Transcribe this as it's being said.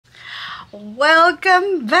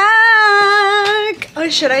Welcome back! Or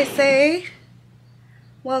should I say,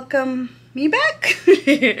 welcome me back?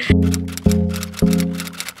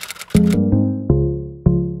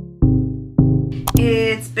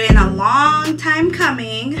 It's been a long time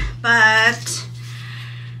coming, but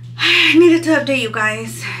I needed to update you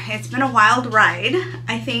guys. It's been a wild ride.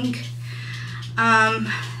 I think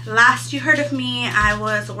last you heard of me, I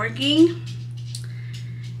was working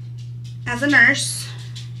as a nurse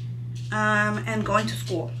and going to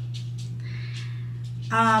school.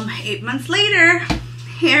 8 months later,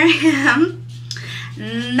 here I am,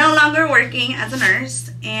 no longer working as a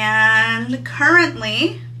nurse, and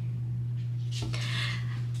currently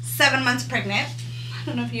 7 months pregnant. I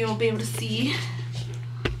don't know if you'll be able to see.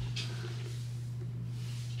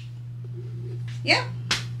 Yeah,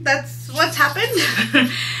 that's what's happened.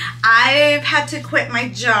 I've had to quit my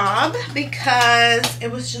job because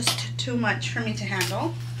it was just too much for me to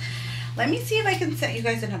handle. Let me see if I can set you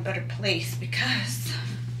guys in a better place because,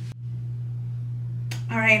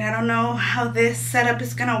 all right, I don't know how this setup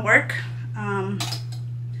is gonna work.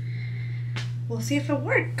 We'll see if it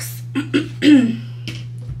works.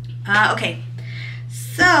 Okay,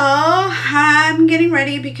 so I'm getting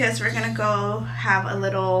ready because we're gonna go have a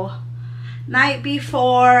little night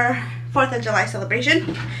before 4th of July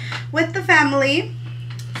celebration with the family.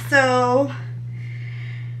 So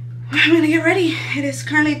I'm gonna get ready. It is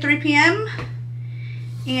currently 3 p.m.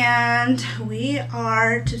 and we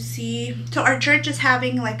are to see, so our church is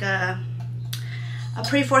having like a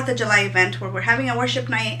pre-4th of July event where we're having a worship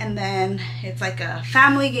night, and then it's like a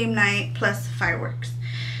family game night plus fireworks.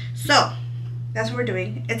 So that's what we're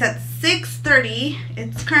doing. It's at 6:30.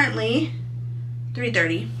 It's currently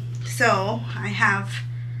 3:30. So I have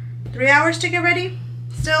 3 hours to get ready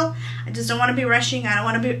still. I just don't want to be rushing. I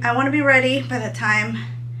want to be ready by the time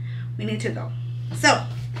we need to go. So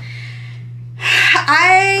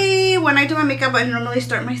when I do my makeup, I normally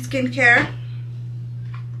start my skincare.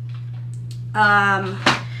 But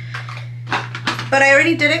I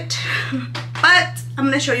already did it. But I'm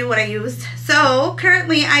going to show you what I used. So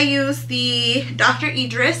currently I use the Dr.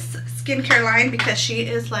 Idriss skincare line because she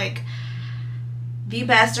is like the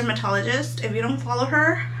best dermatologist. If you don't follow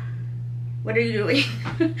her, what are you doing?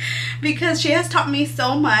 Because she has taught me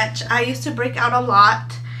so much. I used to break out a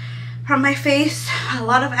lot from my face, a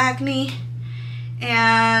lot of acne,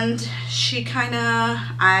 and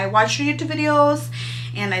I watched her YouTube videos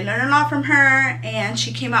and I learned a lot from her, and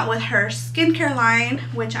she came out with her skincare line,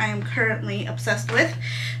 which I am currently obsessed with.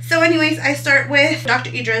 So anyways, I start with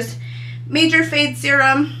Dr. Idriss Major Fade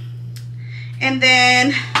Serum, and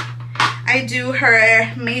then I do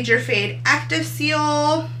her Major Fade Active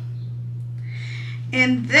Seal,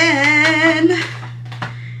 and then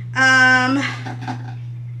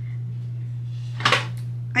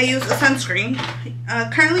I use a sunscreen.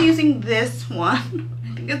 Currently using this one.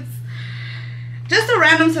 I think it's just a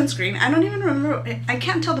random sunscreen. I don't even remember. I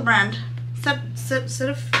can't tell the brand.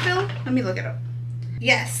 Cetaphil? Let me look it up.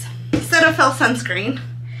 Yes, Cetaphil sunscreen.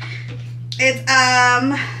 It's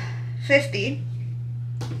 50.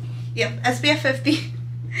 Yep, SPF 50.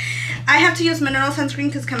 I have to use mineral sunscreen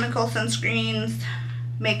because chemical sunscreens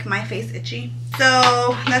make my face itchy.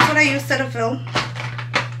 So that's what I use, Cetaphil.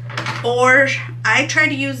 Or I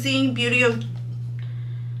tried using Beauty of,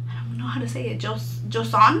 I don't know how to say it,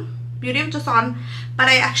 Joseon? Beauty of Joseon. But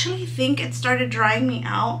I actually think it started drying me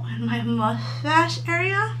out in my mustache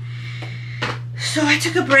area. So I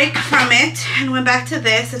took a break from it and went back to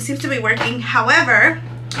this. It seems to be working. However,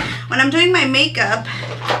 when I'm doing my makeup,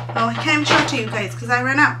 well, I can't even show it to you guys because I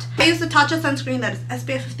ran out. I use the Tatcha sunscreen that is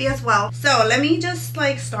SPF 50 as well. So let me just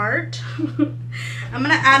like start. I'm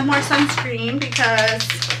gonna add more sunscreen because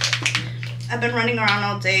I've been running around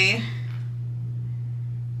all day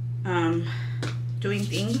doing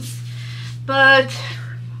things. But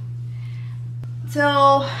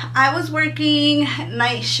so I was working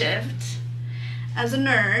night shift as a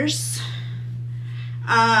nurse,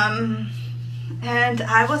 and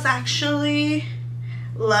I was actually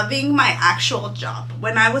loving my actual job.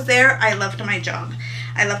 When I was there, I loved my job.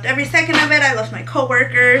 I loved every second of it. I loved my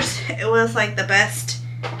coworkers. It was like the best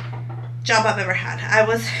job I've ever had. I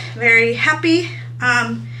was very happy.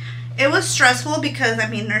 It was stressful because, I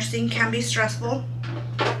mean, nursing can be stressful.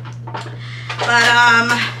 But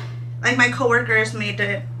like my coworkers made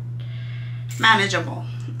it manageable.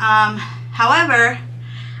 However,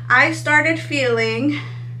 I started feeling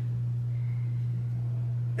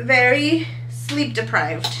very sleep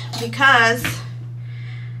deprived because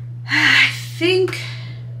I think,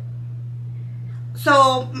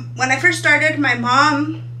 so when I first started, my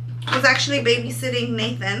mom was actually babysitting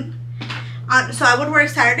Nathan So I would work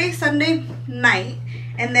Saturday, Sunday night,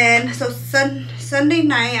 and then so Sunday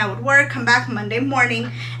night I would work, come back Monday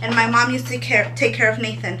morning, and my mom used to take care of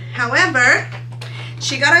Nathan. However,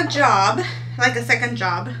 she got a job, like a second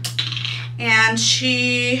job, and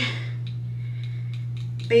she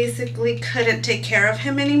basically couldn't take care of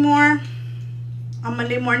him anymore on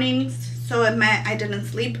Monday mornings, so it meant I didn't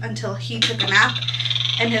sleep until he took a nap,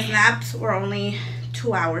 and his naps were only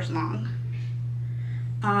 2 hours long,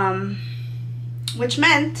 which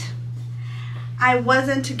meant I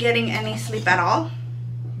wasn't getting any sleep at all,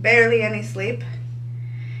 barely any sleep.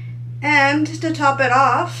 And to top it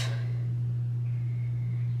off,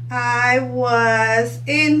 I was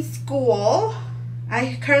in school.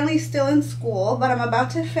 I currently still in school, but I'm about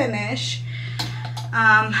to finish.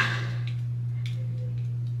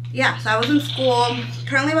 Yeah, so I was in school,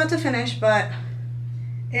 currently about to finish, but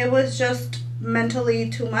it was just mentally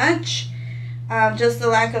too much. Just the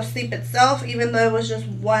lack of sleep itself, even though it was just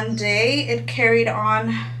one day, it carried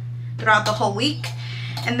on throughout the whole week.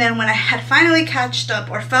 And then when I had finally catched up,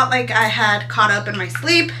 or felt like I had caught up in my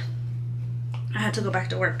sleep, I had to go back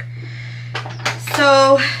to work.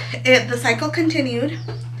 So the cycle continued,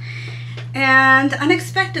 and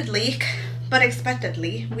unexpectedly, but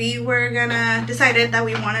expectedly, we were gonna decided that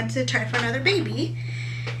we wanted to try for another baby.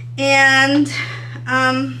 And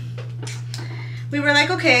we were like,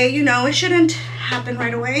 okay, you know, it shouldn't happen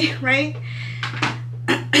right away, right?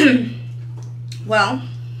 Well,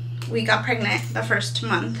 we got pregnant the first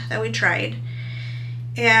month that we tried,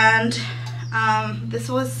 and this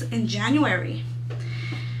was in January.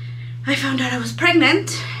 I found out I was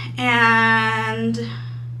pregnant, and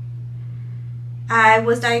I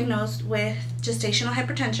was diagnosed with gestational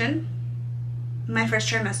hypertension my first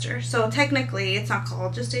trimester. So technically it's not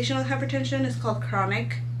called gestational hypertension, it's called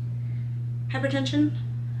chronic hypertension.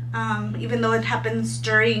 Even though it happens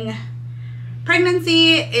during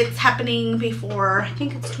pregnancy, it's happening before, I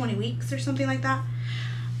think it's 20 weeks or something like that.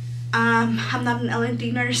 I'm not an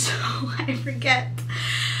L&D nurse, so I forget.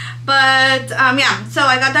 But yeah, so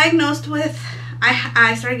I got diagnosed with,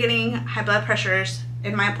 I started getting high blood pressures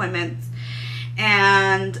in my appointments,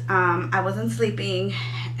 and I wasn't sleeping,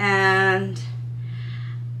 and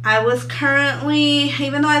I was currently,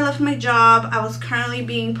 even though I left my job, I was currently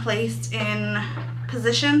being placed in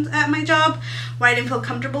positions at my job where I didn't feel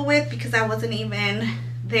comfortable with, because I wasn't even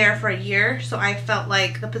there for a year. So I felt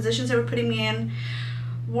like the positions they were putting me in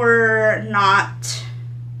were not,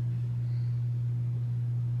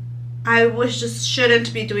 I was just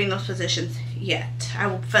shouldn't be doing those positions yet.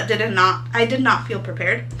 I did not feel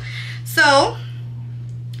prepared. So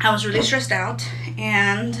I was really stressed out,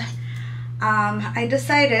 and I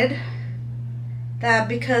decided that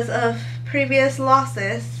because of previous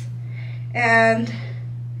losses and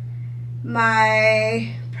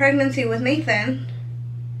my pregnancy with Nathan,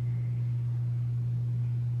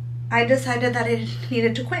 I decided that I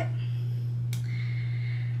needed to quit.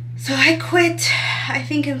 So I quit, I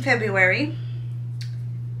think in February.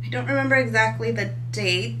 I don't remember exactly the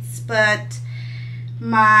dates, but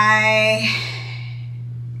my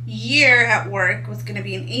year at work was going to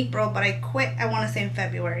be in April, but I quit, I want to say in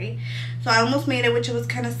February. So I almost made it, which was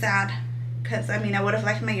kind of sad, because I mean, I would have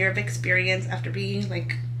liked my year of experience after being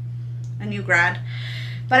like a new grad.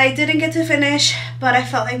 But I didn't get to finish, but I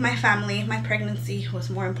felt like my family, my pregnancy was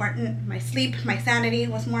more important. My sleep, my sanity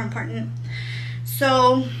was more important.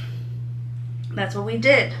 So that's what we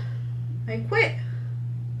did. I quit.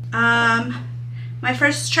 My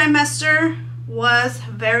first trimester was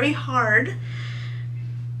very hard.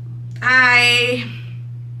 I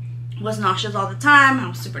was nauseous all the time. I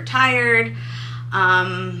was super tired.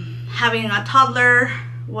 Having a toddler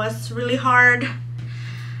was really hard.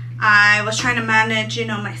 I was trying to manage, you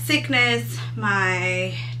know, my sickness,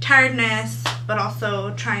 my tiredness, but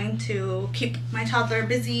also trying to keep my toddler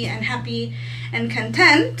busy and happy and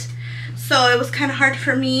content. So it was kind of hard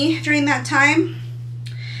for me during that time.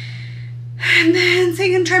 And then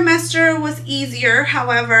second trimester was easier.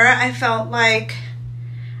 However, I felt like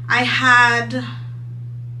I had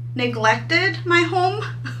neglected my home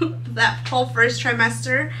that whole first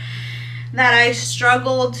trimester, that I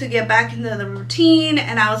struggled to get back into the routine,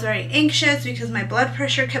 and I was very anxious because my blood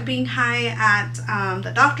pressure kept being high at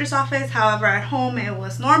the doctor's office. However, at home it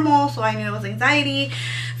was normal, so I knew it was anxiety.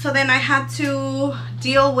 So then I had to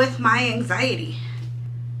deal with my anxiety.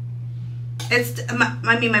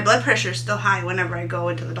 I mean, my blood pressure is still high whenever I go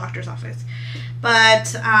into the doctor's office,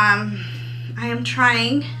 but I am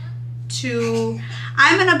trying to,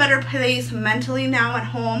 I'm in a better place mentally now at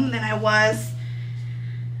home than I was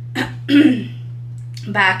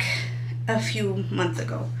back a few months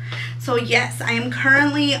ago. So yes, I am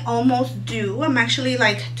currently almost due. I'm actually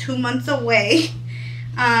like 2 months away.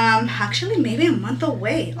 Actually maybe a month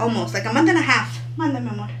away, almost like a month and a half. Manda, mi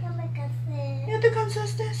amor. ¿Ya te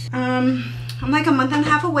cansaste? I'm like a month and a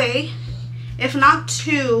half away, if not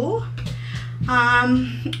 2.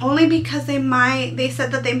 Only because they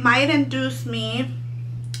said that they might induce me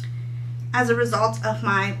as a result of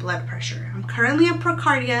my blood pressure. I'm currently at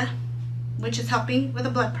Procardia, which is helping with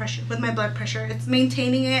my blood pressure. It's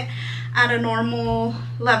maintaining it at a normal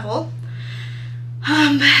level.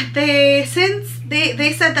 They said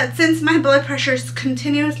that since my blood pressure is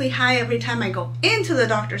continuously high every time I go into the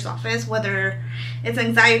doctor's office, whether it's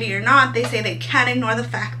anxiety or not, they say they can't ignore the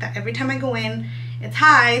fact that every time I go in, it's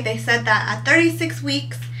high. They said that at 36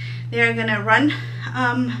 weeks, they're gonna run,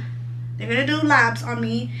 they're gonna do labs on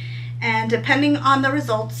me, and depending on the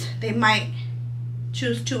results, they might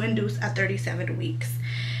choose to induce at 37 weeks.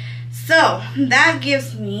 So that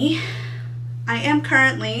gives me, I am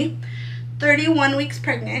currently 31 weeks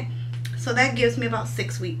pregnant, so that gives me about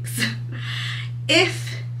 6 weeks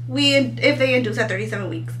if they induce at 37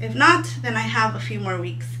 weeks. If not, then I have a few more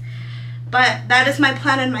weeks. But that is my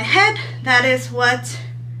plan in my head. That is what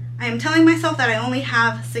I am telling myself, that I only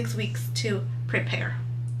have 6 weeks to prepare.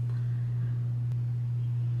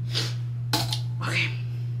 Okay.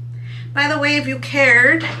 By the way, if you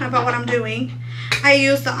cared about what I'm doing, I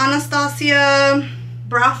use the Anastasia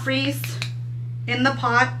Brow Freeze in the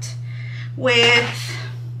pot with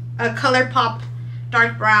a ColourPop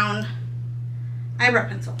dark brown eyebrow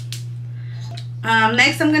pencil.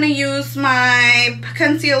 Next, I'm going to use my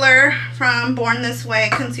concealer from Born This Way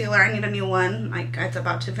concealer. I need a new one. Like, it's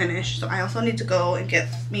about to finish, so I also need to go and get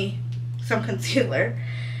me some concealer.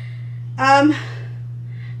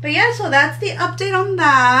 But yeah, so that's the update on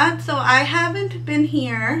that. So I haven't been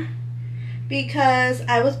here because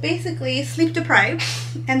I was basically sleep deprived,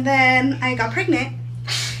 and then I got pregnant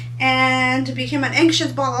and became an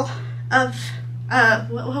anxious ball of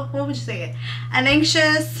what would you say it? An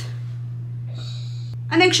anxious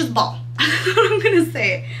ball. I'm gonna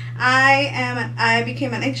say it. I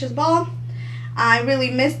became an anxious ball. I really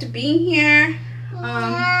missed being here,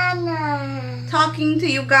 talking to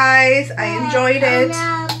you guys. I enjoyed it.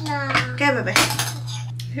 Okay, baby.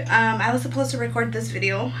 I was supposed to record this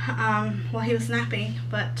video while he was napping,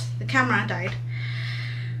 but the camera died.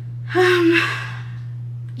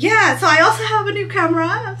 Yeah, so I also have a new camera.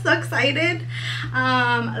 I'm so excited.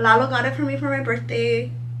 Lalo got it for me for my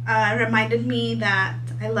birthday. Reminded me that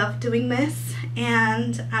I love doing this,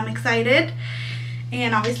 and I'm excited.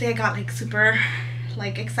 And obviously I got like super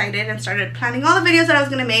like excited and started planning all the videos that I was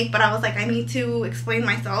gonna make, but I was like, I need to explain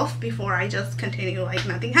myself before I just continue like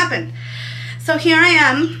nothing happened. So here I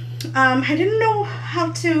am. I didn't know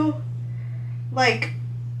how to like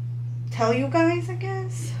tell you guys, I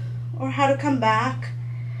guess, or how to come back,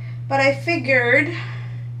 but I figured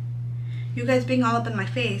you guys being all up in my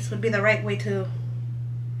face would be the right way to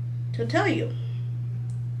tell you.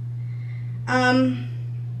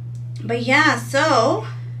 But yeah, so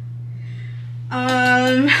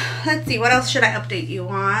let's see, what else should I update you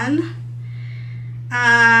on?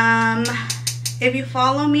 If you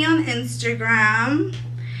follow me on Instagram,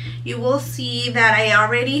 you will see that I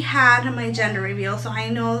already had my gender reveal, so I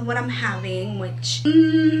know what I'm having, which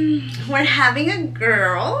we're having a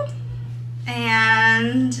girl,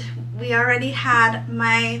 and we already had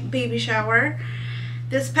my baby shower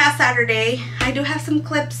this past Saturday. I do have some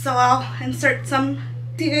clips, so I'll insert some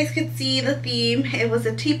so you guys could see the theme. It was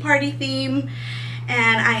a tea party theme,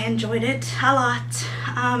 and I enjoyed it a lot.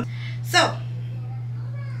 So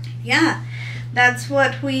yeah, that's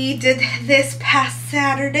what we did this past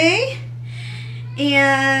Saturday.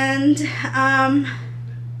 And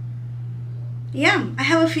yeah, I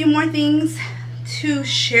have a few more things to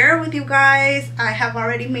share with you guys. I have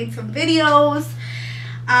already made some videos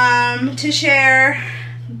to share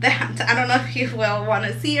that I don't know if you will want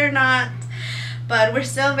to see or not, but we're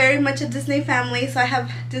still very much a Disney family, so I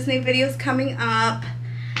have Disney videos coming up.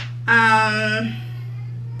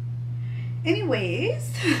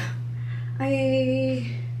 Anyways,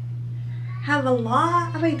 I have a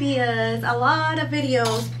lot of ideas, a lot of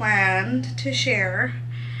videos planned to share.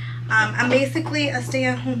 I'm basically a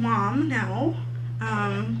stay-at-home mom now.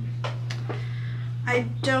 I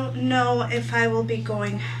don't know if I will be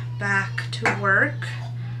going back to work.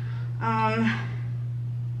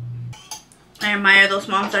 I admire those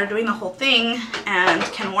moms that are doing the whole thing and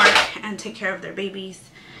can work and take care of their babies.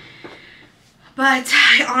 But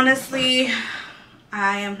honestly,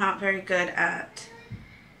 I am not very good at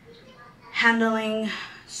handling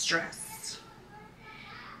stress.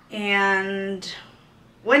 And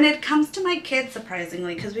when it comes to my kids,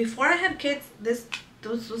 surprisingly, because before I had kids, this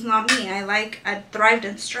was not me. I thrived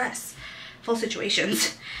in stressful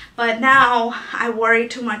situations, but now I worry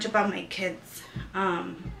too much about my kids,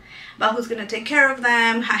 about who's gonna take care of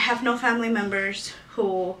them. I have no family members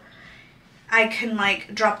who I can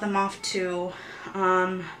like drop them off to.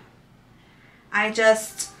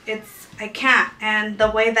 I can't, and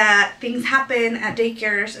the way that things happen at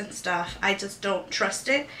daycares and stuff, I just don't trust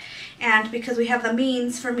it. And because we have the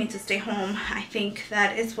means for me to stay home, I think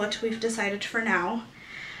that is what we've decided for now.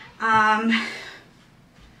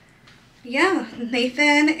 Yeah,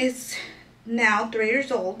 Nathan is now 3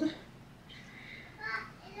 years old.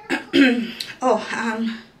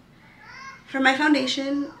 For my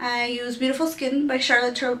foundation, I use Beautiful Skin by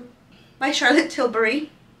Charlotte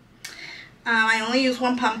Tilbury. I only use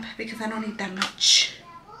 1 pump because I don't need that much.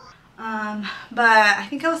 But I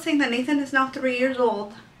think I was saying that Nathan is now 3 years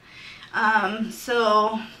old.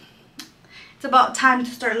 So it's about time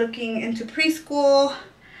to start looking into preschool.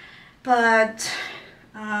 But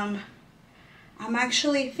I'm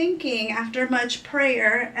actually thinking, after much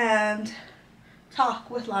prayer and talk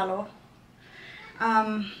with Lalo,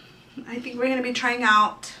 I think we're going to be trying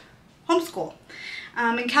out homeschool.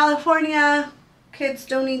 In California, kids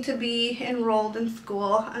don't need to be enrolled in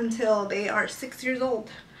school until they are 6 years old.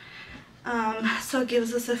 So it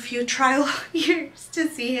gives us a few trial years to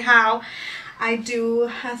see how I do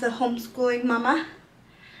as a homeschooling mama,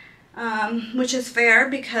 which is fair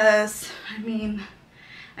because, I mean,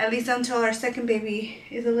 at least until our second baby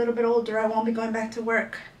is a little bit older, I won't be going back to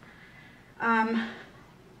work.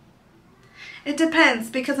 It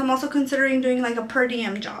depends, because I'm also considering doing like a per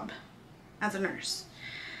diem job as a nurse.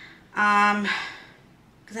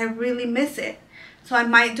 Because I really miss it. So I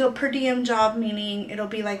might do a per diem job, meaning it'll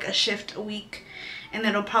be like a shift a week, and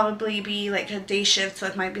it'll probably be like a day shift, so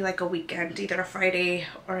it might be like a weekend, either a Friday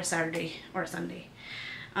or a Saturday or a Sunday.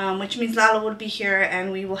 Which means Lalo would be here,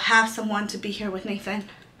 and we will have someone to be here with Nathan.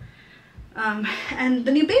 And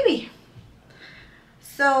the new baby.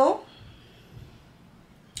 So,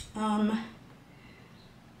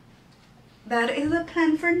 that is the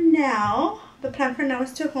plan for now. The plan for now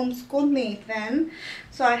is to homeschool Nathan.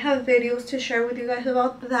 So I have videos to share with you guys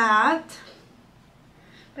about that.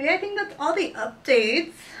 But yeah, I think that's all the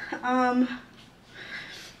updates.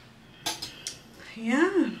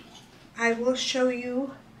 Yeah, I will show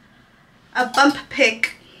you a bump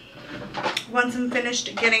pic once I'm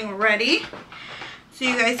finished getting ready, so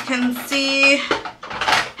you guys can see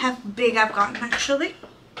how big I've gotten actually.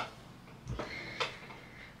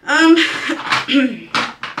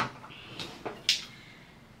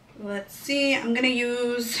 Let's see, I'm gonna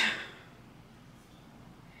use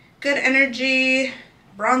Good Energy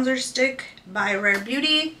bronzer stick by Rare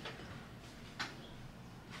Beauty.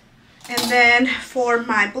 And then for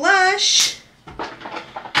my blush,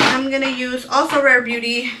 I'm gonna use also Rare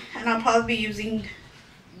Beauty, and I'll probably be using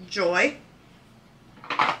Joy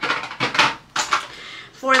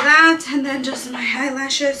for that. And then just my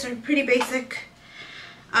eyelashes are pretty basic.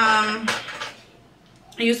 I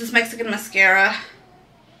use this Mexican mascara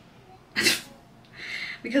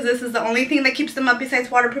because this is the only thing that keeps them up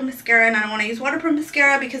besides waterproof mascara, and I don't want to use waterproof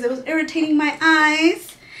mascara because it was irritating my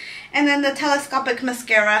eyes. And then the telescopic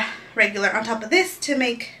mascara regular on top of this to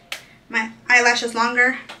make my eyelashes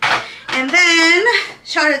longer. And then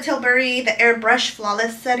Charlotte Tilbury, the Airbrush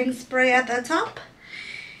Flawless Setting Spray at the top.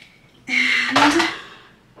 And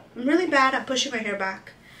I'm really bad at pushing my hair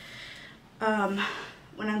back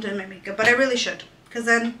when I'm doing my makeup, but I really should, because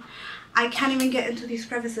then I can't even get into these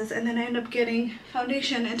crevices, and then I end up getting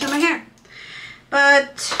foundation into my hair.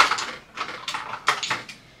 But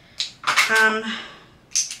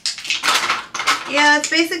yeah, that's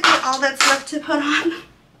basically all that's left to put on.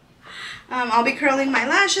 I'll be curling my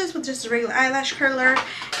lashes with just a regular eyelash curler,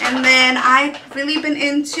 and then I've really been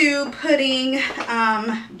into putting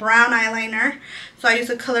brown eyeliner, so I use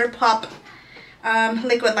a ColourPop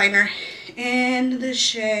liquid liner in the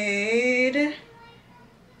shade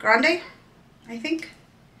Grande, I think.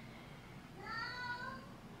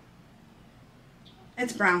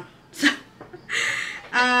 It's brown. So,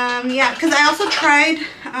 yeah, because I also tried,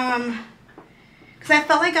 because I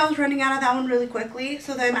felt like I was running out of that one really quickly.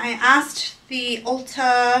 So then I asked the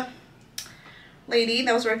Ulta lady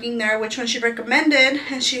that was working there which one she recommended,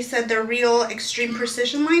 and she said the Real Extreme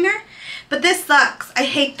Precision Liner. But this sucks. I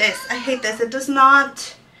hate this. I hate this. It does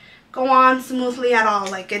not go on smoothly at all.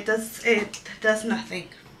 Like it does nothing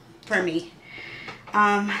for me.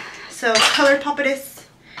 So ColourPop it is.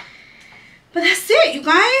 But that's it, you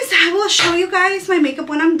guys. I will show you guys my makeup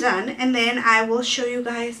when I'm done, and then I will show you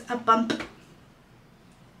guys a bump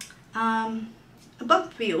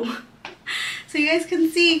above view so you guys can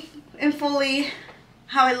see in fully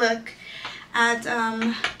how I look at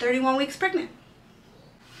 31 weeks pregnant.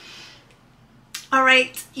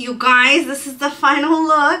 Alright, you guys, this is the final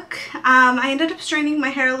look. I ended up straightening my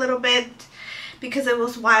hair a little bit because it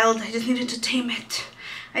was wild. I just needed to tame it.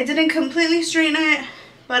 I didn't completely straighten it,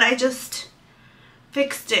 but I just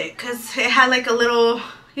fixed it because it had like a little,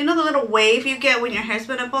 you know, the little wave you get when your hair's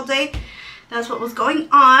been up all day. That's what was going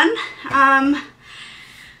on.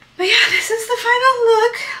 But yeah, this is the final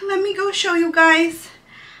look. Let me go show you guys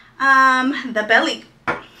the belly.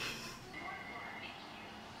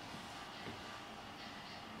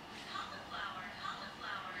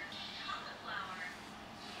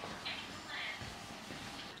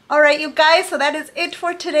 Alright, you guys, so that is it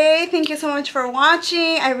for today. Thank you so much for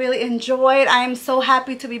watching. I really enjoyed. I am so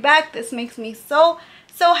happy to be back. This makes me so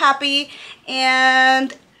happy.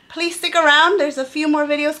 And please stick around. There's a few more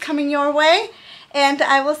videos coming your way. And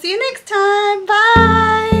I will see you next time.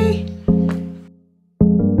 Bye!